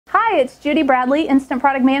Hi, it's Judy Bradley, Instant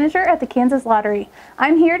Product Manager at the Kansas Lottery.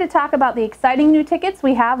 I'm here to talk about the exciting new tickets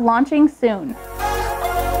we have launching soon.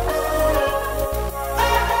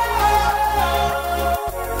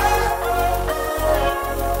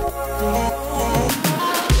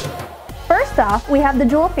 First off, we have the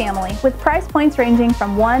Jewel family with price points ranging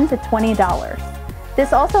from $1 to $20.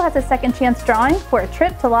 This also has a second chance drawing for a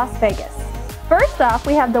trip to Las Vegas. First off,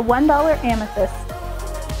 we have the $1 amethyst,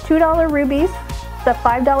 $2 rubies, the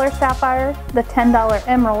 $5 sapphire, the $10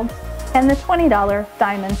 emeralds, and the $20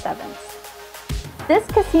 diamond sevens. This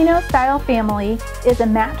casino style family is a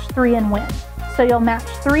match 3 and win. So you'll match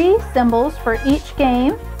 3 symbols for each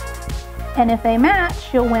game, and if they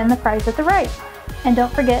match, you'll win the prize at the right. And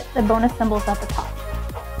don't forget the bonus symbols at the top.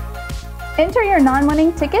 Enter your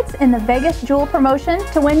non-winning tickets in the Vegas Jewel promotion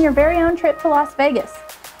to win your very own trip to Las Vegas.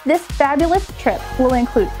 This fabulous trip will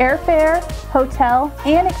include airfare, hotel,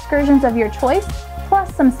 and excursions of your choice,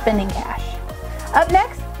 plus some spending cash. Up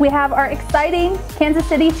next, we have our exciting Kansas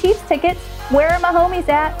City Chiefs tickets. Where are my homies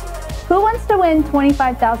at? Who wants to win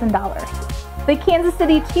 $25,000? The Kansas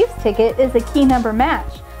City Chiefs ticket is a key number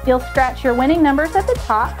match. You'll scratch your winning numbers at the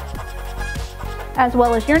top, as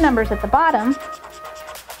well as your numbers at the bottom.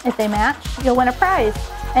 If they match, you'll win a prize.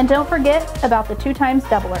 And don't forget about the 2x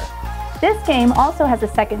doubler. This game also has a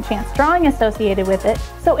second chance drawing associated with it,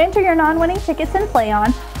 so enter your non-winning tickets in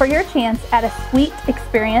PlayOn for your chance at a sweet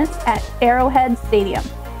experience at Arrowhead Stadium.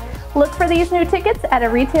 Look for these new tickets at a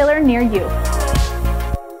retailer near you.